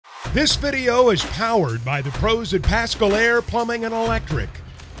This video is powered by the pros at Pascal Air Plumbing and Electric.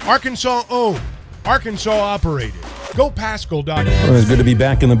 Arkansas owned, Arkansas operated. GoPascal.com. Well, it's good to be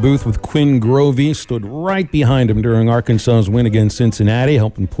back in the booth with Quinn Grovey. Stood right behind him during Arkansas's win against Cincinnati,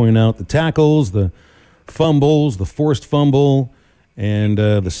 helping point out the tackles, the fumbles, the forced fumble, and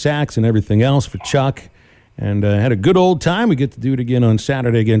the sacks and everything else for Chuck. And had a good old time. We get to do it again on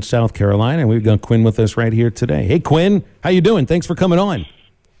Saturday against South Carolina. And we've got Quinn with us right here today. Hey, Quinn, how you doing? Thanks for coming on.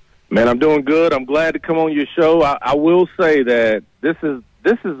 Man, I'm doing good. I'm glad to come on your show. I will say that this is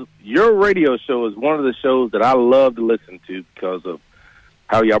your radio show is one of the shows that I love to listen to because of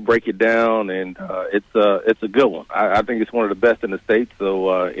how y'all break it down, and it's a good one. I think it's one of the best in the state. So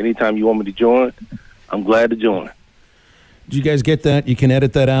anytime you want me to join, I'm glad to join. Did you guys get that? You can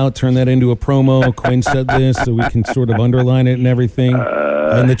edit that out, turn that into a promo. Quinn said this, so we can sort of underline it and everything.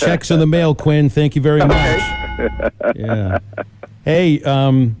 And the check's in the mail, Quinn. Thank you very much. Yeah. Hey,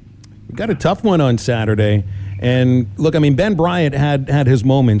 we got a tough one on Saturday. And, look, I mean, Ben Bryant had his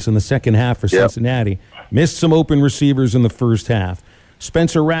moments in the second half for Cincinnati. Missed some open receivers in the first half.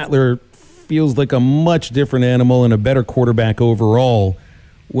 Spencer Rattler feels like a much different animal and a better quarterback overall.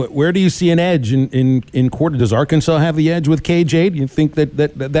 Where do you see an edge in quarter? Does Arkansas have the edge with KJ? Do you think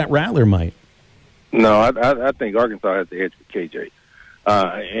that Rattler might? No, I think Arkansas has the edge with KJ.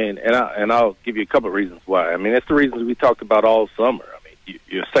 And I'll give you a couple of reasons why. I mean, that's the reasons we talked about all summer. I mean,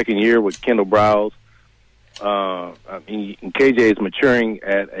 your second year with Kendal Briles. I mean, KJ is maturing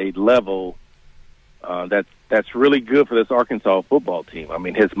at a level that's really good for this Arkansas football team. I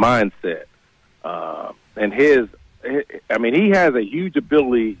mean, his mindset and he has a huge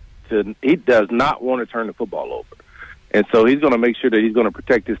ability to. He does not want to turn the football over, and so he's going to make sure that he's going to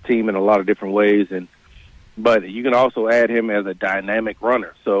protect his team in a lot of different ways. But you can also add him as a dynamic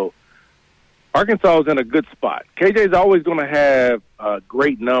runner. So Arkansas is in a good spot. KJ is always going to have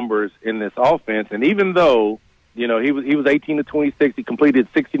great numbers in this offense, and even though he was 18 to 26, he completed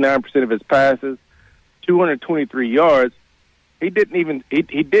 69% of his passes, 223 yards. He didn't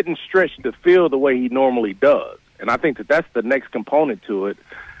stretch the field the way he normally does, and I think that's the next component to it.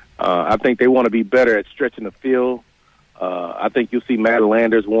 I think they want to be better at stretching the field. I think you'll see Matt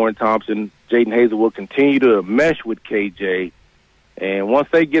Landers, Warren Thompson, Jaden Hazel will continue to mesh with KJ. And once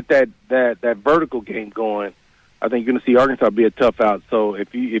they get that vertical game going, I think you're going to see Arkansas be a tough out. So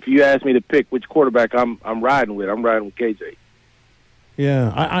if you ask me to pick which quarterback I'm riding with KJ.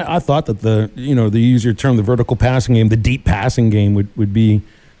 Yeah, I thought that the use your term, the vertical passing game, the deep passing game would be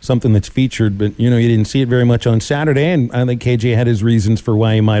something that's featured, but you didn't see it very much on Saturday, and I think KJ had his reasons for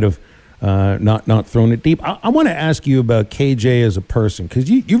why he might have not thrown it deep. I want to ask you about KJ as a person because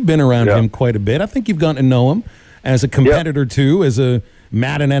you've been around him quite a bit. I think you've gotten to know him as a competitor too, as a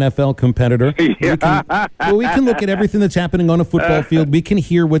Madden NFL competitor. We can look at everything that's happening on a football field. We can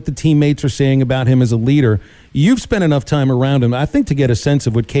hear what the teammates are saying about him as a leader. You've spent enough time around him, I think, to get a sense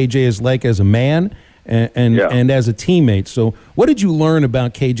of what KJ is like as a man and as a teammate. So what did you learn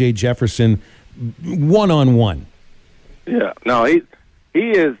about KJ Jefferson one-on-one? Yeah, no, he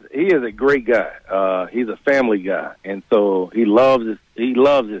is a great guy. He's a family guy, and so he loves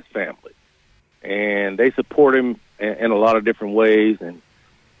his family. And they support him in a lot of different ways. And,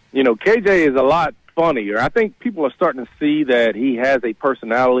 KJ is a lot funnier. I think people are starting to see that he has a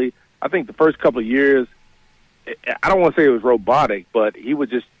personality. I think the first couple of years, I don't want to say it was robotic, but he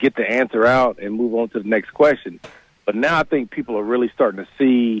would just get the answer out and move on to the next question. But now I think people are really starting to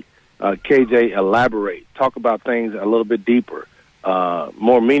see KJ elaborate, talk about things a little bit deeper,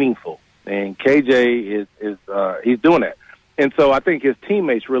 more meaningful. And KJ is he's doing that. And so I think his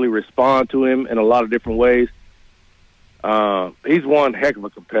teammates really respond to him in a lot of different ways. He's one heck of a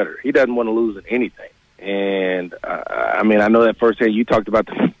competitor. He doesn't want to lose in anything. And, I know that firsthand. You talked about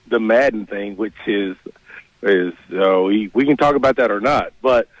the Madden thing, which is we can talk about that or not.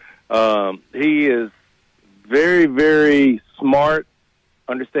 But he is very, very smart,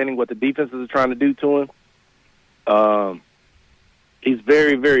 understanding what the defenses are trying to do to him. He's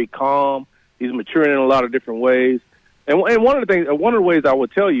very, very calm. He's maturing in a lot of different ways. And one of the ways I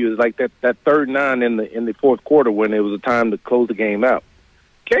would tell you is like that third and 9 in the fourth quarter when it was a time to close the game out.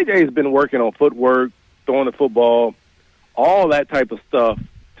 KJ has been working on footwork, throwing the football, all that type of stuff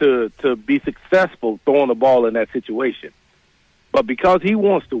to be successful throwing the ball in that situation. But because he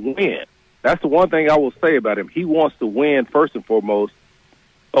wants to win, that's the one thing I will say about him. He wants to win first and foremost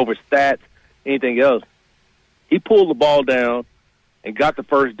over stats, anything else. He pulled the ball down and got the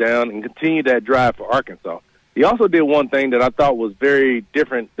first down and continued that drive for Arkansas. He also did one thing that I thought was very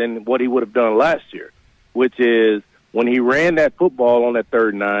different than what he would have done last year, which is when he ran that football on that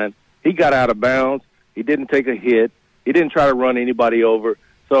third and 9, he got out of bounds. He didn't take a hit. He didn't try to run anybody over.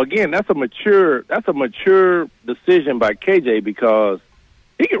 So again, that's a mature decision by KJ because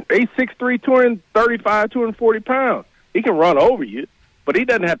he's 6'3", 235, 240 pounds. He can run over you, but he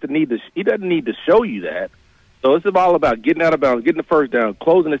doesn't need to show you that. So it's all about getting out of bounds, getting the first down,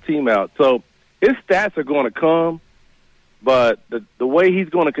 closing his team out. So his stats are going to come, but the way he's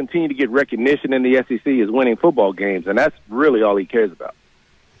going to continue to get recognition in the SEC is winning football games, and that's really all he cares about.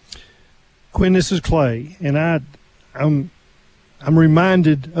 Quinn, this is Clay, and I'm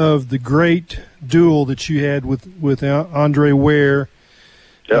reminded of the great duel that you had with Andre Ware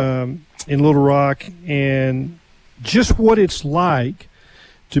in Little Rock, and just what it's like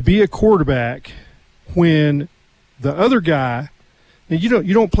to be a quarterback when the other guy, and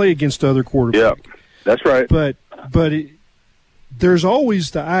you don't play against other quarterbacks. Yeah, that's right. But there's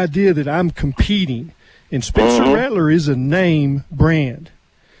always the idea that I'm competing, and Spencer Rattler is a name brand,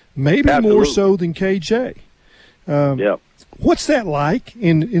 maybe more so than KJ. What's that like,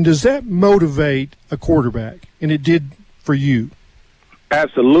 and does that motivate a quarterback? And it did for you.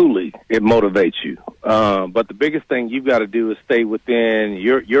 Absolutely, it motivates you. But the biggest thing you've got to do is stay within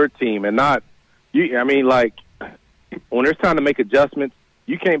your team and not you. I mean, like when there's time to make adjustments,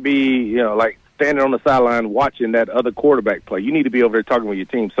 you can't be like standing on the sideline watching that other quarterback play. You need to be over there talking with your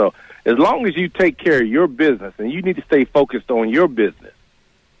team. So as long as you take care of your business, and you need to stay focused on your business,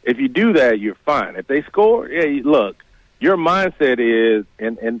 if you do that, you're fine. If they score, look. Your mindset is,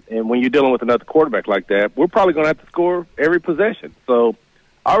 and when you're dealing with another quarterback like that, we're probably going to have to score every possession. So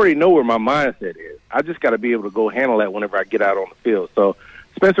I already know where my mindset is. I just got to be able to go handle that whenever I get out on the field. So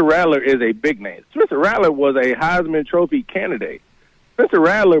Spencer Rattler is a big name. Spencer Rattler was a Heisman Trophy candidate. Spencer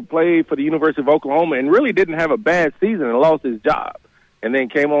Rattler played for the University of Oklahoma and really didn't have a bad season and lost his job, and then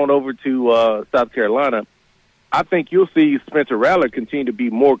came on over to South Carolina. I think you'll see Spencer Rattler continue to be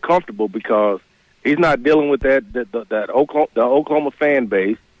more comfortable because he's not dealing with the Oklahoma fan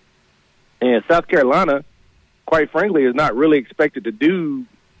base, and South Carolina, quite frankly, is not really expected to do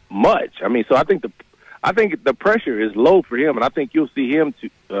much. I mean, so I think the pressure is low for him, and I think you'll see him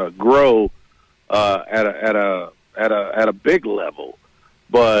to grow at a big level.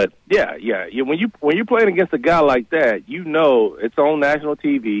 But when you're playing against a guy like that, it's on national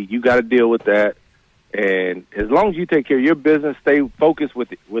TV. You got to deal with that. And as long as you take care of your business, stay focused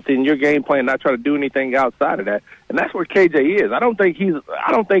within your game plan, not try to do anything outside of that, and that's where KJ is. I don't think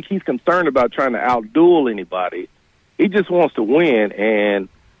he's concerned about trying to outduel anybody. He just wants to win, and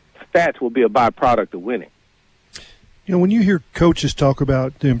stats will be a byproduct of winning. When you hear coaches talk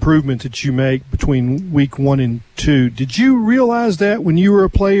about the improvement that you make between week 1 and 2, did you realize that when you were a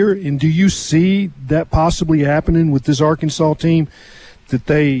player, and do you see that possibly happening with this Arkansas team, that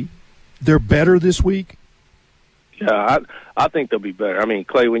they're better this week? Yeah, I think they'll be better. I mean,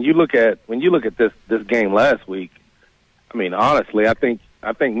 Clay, when you look at this game last week, I mean, honestly, I think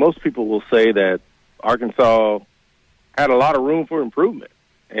most people will say that Arkansas had a lot of room for improvement.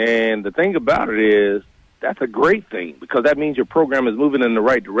 And the thing about it is that's a great thing because that means your program is moving in the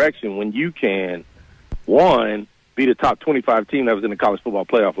right direction when you can, one, be the top 25 team that was in the college football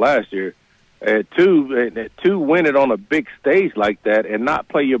playoff last year, two, win it on a big stage like that and not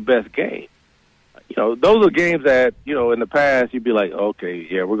play your best game. Those are games that, in the past you'd be like, okay,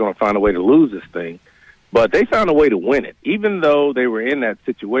 yeah, we're going to find a way to lose this thing. But they found a way to win it, even though they were in that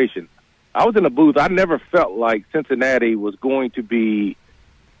situation. I was in the booth. I never felt like Cincinnati was going to be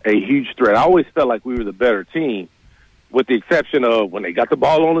a huge threat. I always felt like we were the better team, with the exception of when they got the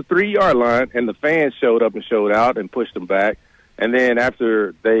ball on the 3-yard line and the fans showed up and showed out and pushed them back. And then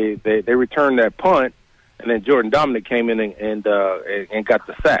after they returned that punt, and then Jordan Dominic came in and got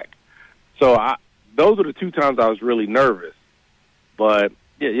the sack. So those are the two times I was really nervous. But,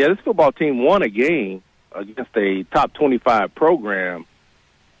 yeah, this football team won a game against a top 25 program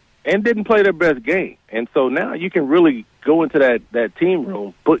and didn't play their best game. And so now you can really go into that team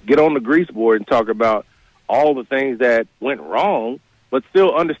room, get on the grease board and talk about all the things that went wrong, but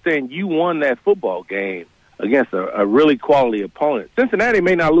still understand you won that football game against a really quality opponent. Cincinnati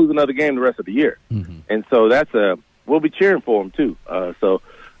may not lose another game the rest of the year. Mm-hmm. And so we'll be cheering for them too. So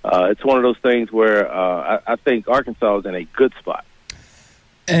it's one of those things where I think Arkansas is in a good spot.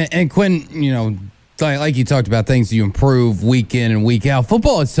 And Quinn, like you talked about things you improve week in and week out.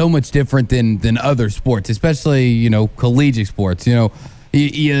 Football is so much different than other sports, especially, collegiate sports.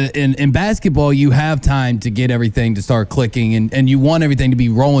 In basketball, you have time to get everything to start clicking, and you want everything to be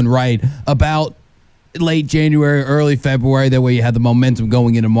rolling right about late January, early February. That way you have the momentum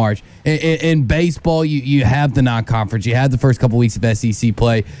going into March. In baseball, you have the non-conference. You have the first couple weeks of SEC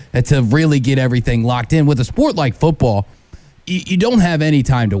play to really get everything locked in. With a sport like football, you don't have any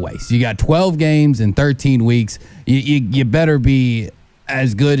time to waste. You got 12 games in 13 weeks. You better be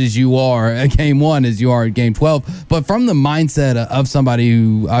as good as you are at game 1 as you are at game 12. But from the mindset of somebody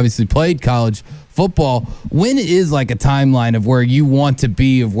who obviously played college football, when is like a timeline of where you want to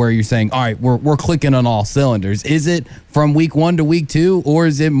be, of where you're saying, all right, we're clicking on all cylinders? Is it from week 1 to week 2, or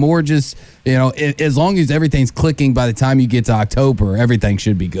is it more just, as long as everything's clicking by the time you get to October, everything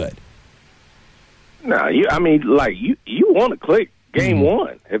should be good? No, you want to click game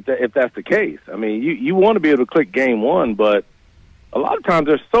 1 if that's the case. I mean, you want to be able to click game 1, but a lot of times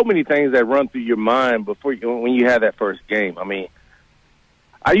there's so many things that run through your mind when you have that first game. I mean,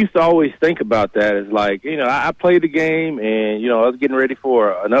 I used to always think about that as like, I played the game and, I was getting ready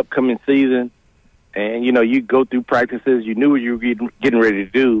for an upcoming season. And, you go through practices, you knew what you were getting ready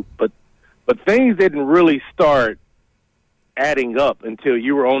to do. But things didn't really start adding up until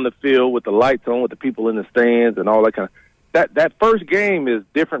you were on the field with the lights on, with the people in the stands and all that kind of. That first game is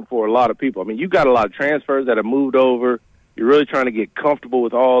different for a lot of people. I mean, you got a lot of transfers that have moved over. You're really trying to get comfortable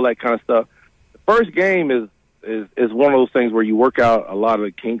with all that kind of stuff. The first game is one of those things where you work out a lot of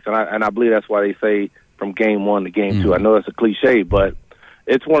the kinks, and I believe that's why they say from game 1 to game 2. I know that's a cliche, but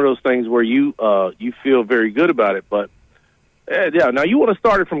it's one of those things where you feel very good about it. But now you want to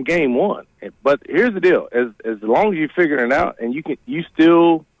start it from game 1. But here's the deal: as long as you're figuring it out, and you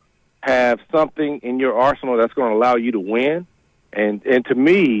still have something in your arsenal that's going to allow you to win, and to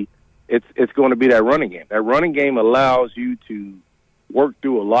me, it's going to be that running game. That running game allows you to work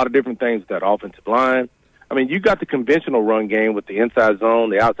through a lot of different things with that offensive line. I mean, you got the conventional run game with the inside zone,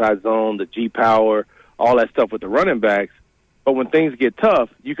 the outside zone, the G-power, all that stuff with the running backs. But when things get tough,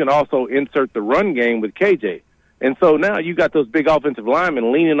 you can also insert the run game with KJ. And so now you got those big offensive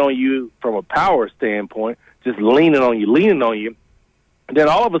linemen leaning on you from a power standpoint, just leaning on you. And then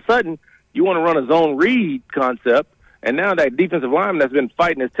all of a sudden, you want to run a zone read concept, and now that defensive lineman that's been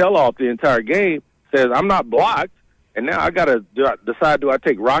fighting his tail off the entire game says, I'm not blocked, and now I got to decide, do I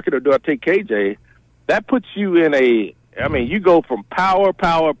take Rocket or do I take KJ? That puts you in you go from power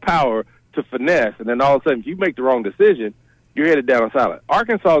to finesse, and then all of a sudden, if you make the wrong decision, you're headed down a silent.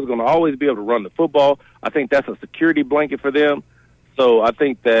 Arkansas is going to always be able to run the football. I think that's a security blanket for them. So I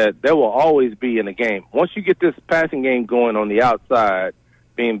think that there will always be in the game. Once you get this passing game going on the outside,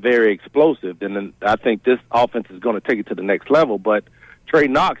 being very explosive, then I think this offense is going to take it to the next level. But Trey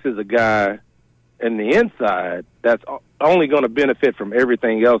Knox is a guy in the inside that's only going to benefit from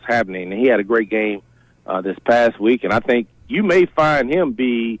everything else happening. And he had a great game this past week, and I think you may find him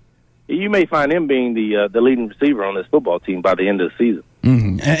being the leading receiver on this football team by the end of the season.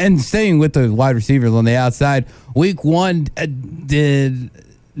 Mm-hmm. And staying with the wide receivers on the outside, week 1, did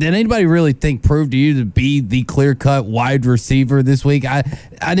anybody really prove to you to be the clear-cut wide receiver this week? I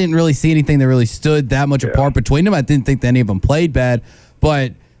didn't really see anything that really stood that much apart between them. I didn't think that any of them played bad,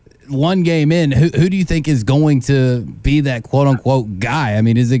 but one game in, who do you think is going to be that quote-unquote guy? I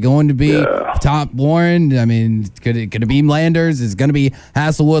mean, is it going to be Top Warren? I mean, could it be Landers? Is it going to be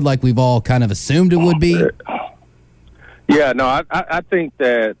Hasselwood like we've all kind of assumed it would be? Yeah, no, I think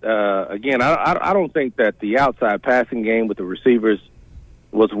that, again, I don't think that the outside passing game with the receivers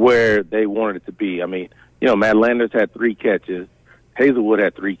was where they wanted it to be. I mean, Matt Landers had 3 catches. Hazelwood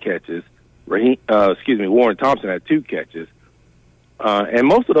had 3 catches. Warren Thompson had 2 catches. And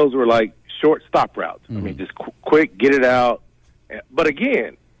most of those were like short stop routes. I mean, just quick, get it out. But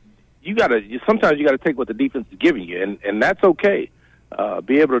again, sometimes you got to take what the defense is giving you, and that's okay.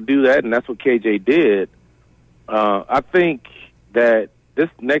 Be able to do that, and that's what KJ did. I think that this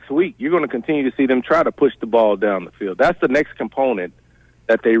next week you're going to continue to see them try to push the ball down the field. That's the next component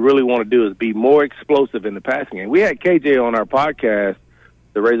that they really want to do, is be more explosive in the passing game. We had KJ on our podcast,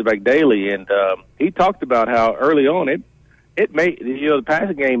 the Razorback Daily, and he talked about how early on the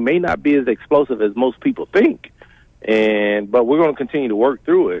passing game may not be as explosive as most people think, but we're going to continue to work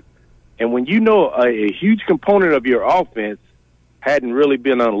through it. And when a huge component of your offense hadn't really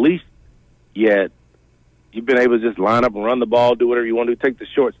been unleashed yet, you've been able to just line up and run the ball, do whatever you want to do, take the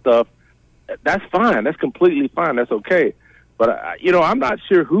short stuff. That's fine. That's completely fine. That's okay. But, I'm not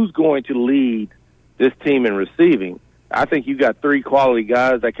sure who's going to lead this team in receiving. I think you got 3 quality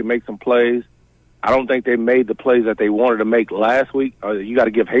guys that can make some plays. I don't think they made the plays that they wanted to make last week. You got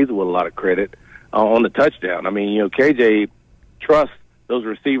to give Hazelwood a lot of credit on the touchdown. I mean, KJ trusts those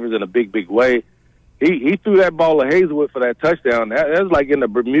receivers in a big, big way. He threw that ball to Hazelwood for that touchdown. That was like in the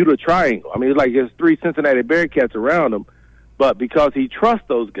Bermuda Triangle. I mean, it's like there's 3 Cincinnati Bearcats around him. But because he trusts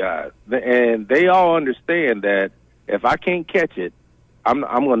those guys, and they all understand that if I can't catch it, I'm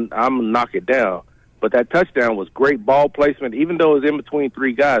gonna knock it down. But that touchdown was great ball placement. Even though it was in between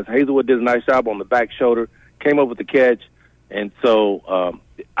 3 guys, Hazelwood did a nice job on the back shoulder, came up with the catch. And so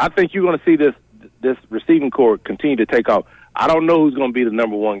I think you're going to see this receiving core continue to take off. I don't know who's going to be the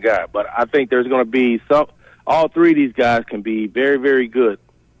number one guy, but I think there's going to be all three of these guys can be very, very good.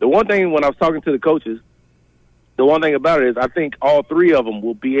 The one thing when I was talking to the coaches, the one thing about it is I think all three of them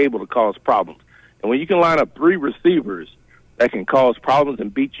will be able to cause problems. And when you can line up three receivers that can cause problems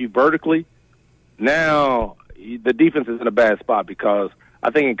and beat you vertically, now the defense is in a bad spot, because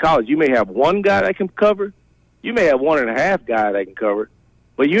I think in college you may have one guy that can cover, you may have 1.5 guys that can cover,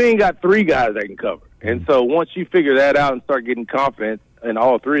 but you ain't got 3 guys that can cover. And so once you figure that out and start getting confidence in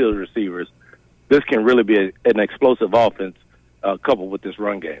all three of those receivers, this can really be an explosive offense coupled with this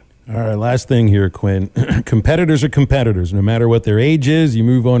run game. All right, last thing here, Quinn. Competitors are competitors. No matter what their age is, you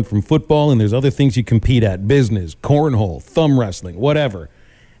move on from football, and there's other things you compete at: business, cornhole, thumb wrestling, whatever.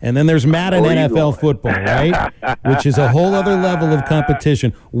 And then there's Madden NFL football, right? Which is a whole other level of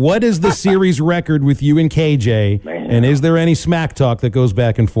competition. What is the series record with you and KJ? Man. And is there any smack talk that goes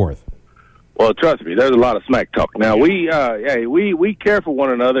back and forth? Well, trust me, there's a lot of smack talk. Now, we care for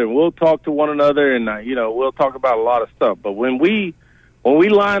one another, and we'll talk to one another, and we'll talk about a lot of stuff. But when we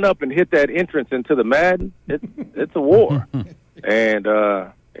line up and hit that entrance into the Madden, it's a war. And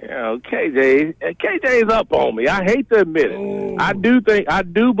KJ's up on me. I hate to admit it. Ooh. I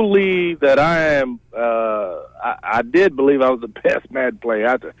do believe that I am. I did believe I was the best Madden player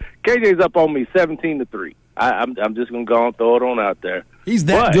out there. KJ's up on me 17-3. I'm just gonna go and throw it on out there. He's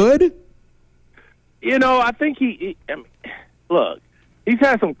that good? I think look, he's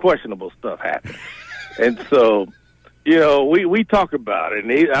had some questionable stuff happen, and so we talk about it,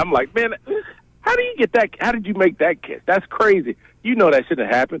 and I'm like, man, how do you get that? How did you make that catch? That's crazy. That shouldn't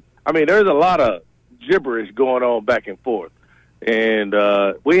have happened. I mean, there's a lot of gibberish going on back and forth. And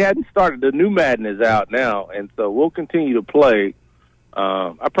we hadn't started. The new Madden is out now, and so we'll continue to play.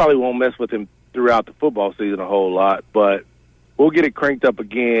 I probably won't mess with him throughout the football season a whole lot, but we'll get it cranked up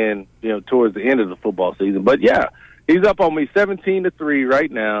again, towards the end of the football season. But, yeah, he's up on me 17-3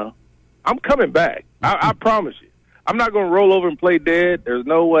 right now. I'm coming back. I promise you. I'm not going to roll over and play dead. There's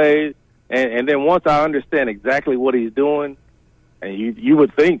no way. And then once I understand exactly what he's doing, and you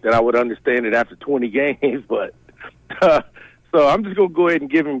would think that I would understand it after 20 games, but so I'm just going to go ahead and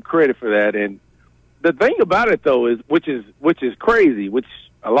give him credit for that. And the thing about it, though, is which is crazy, which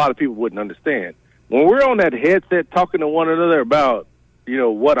a lot of people wouldn't understand. When we're on that headset talking to one another about,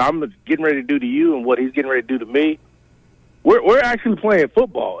 what I'm getting ready to do to you and what he's getting ready to do to me, we're actually playing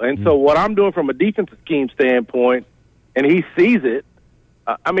football. And so what I'm doing from a defensive scheme standpoint, and he sees it,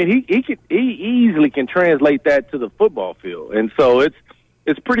 he easily can translate that to the football field. And so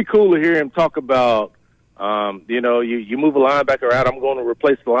it's pretty cool to hear him talk about, you move a linebacker out, I'm going to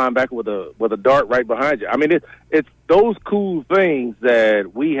replace the linebacker with a dart right behind you. I mean, it's those cool things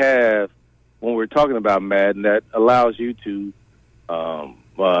that we have when we're talking about Madden that allows you to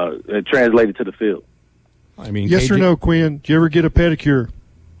translate it to the field. Yes or no, Quinn? Did you ever get a pedicure?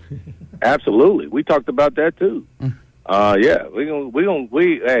 Absolutely. We talked about that too. Yeah,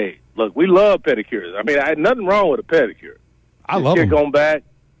 hey, look, we love pedicures. I mean, I had nothing wrong with a pedicure. I love them.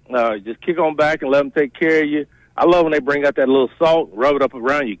 Just kick on back and let them take care of you. I love when they bring out that little salt, rub it up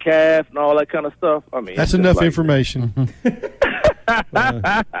around your calf and all that kind of stuff. I mean, that's enough information.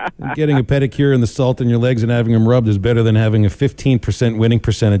 Getting a pedicure and the salt in your legs and having them rubbed is better than having a 15% winning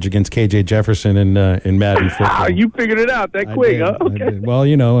percentage against KJ Jefferson in Madden football. You figured it out that quick, huh? Okay. Well,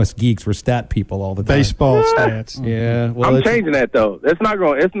 us geeks, we're stat people all the time. Baseball stats. Yeah. Well, I'm changing that though. It's not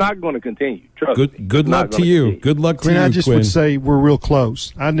going to continue. Trust me. Good luck to you. Good luck to you, I just Quinn. would say we're real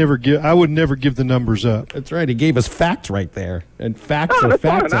close. I would never give the numbers up. That's right. He gave us facts right there, and facts are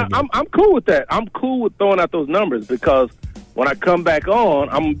facts. I'm cool with that. I'm cool with throwing out those numbers because when I come back on,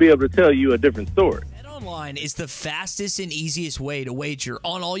 I'm going to be able to tell you a different story. BetOnline is the fastest and easiest way to wager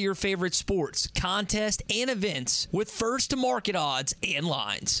on all your favorite sports, contests, and events with first-to-market odds and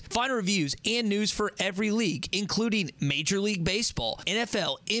lines. Find reviews and news for every league, including Major League Baseball,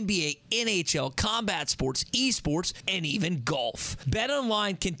 NFL, NBA, NHL, combat sports, esports, and even golf.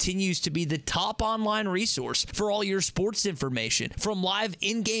 BetOnline continues to be the top online resource for all your sports information, from live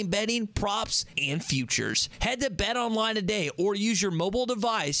in-game betting, props, and futures. Head to BetOnline today or use your mobile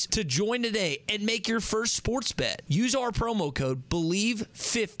device to join today and make your first sports bet. Use our promo code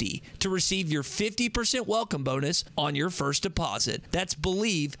BELIEVE50 to receive your 50% welcome bonus on your first deposit. That's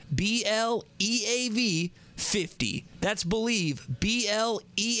BELIEVE, BLEAV 50. That's BELIEVE,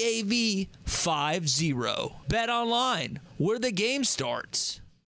 BLEAV 50. Bet online, where the game starts.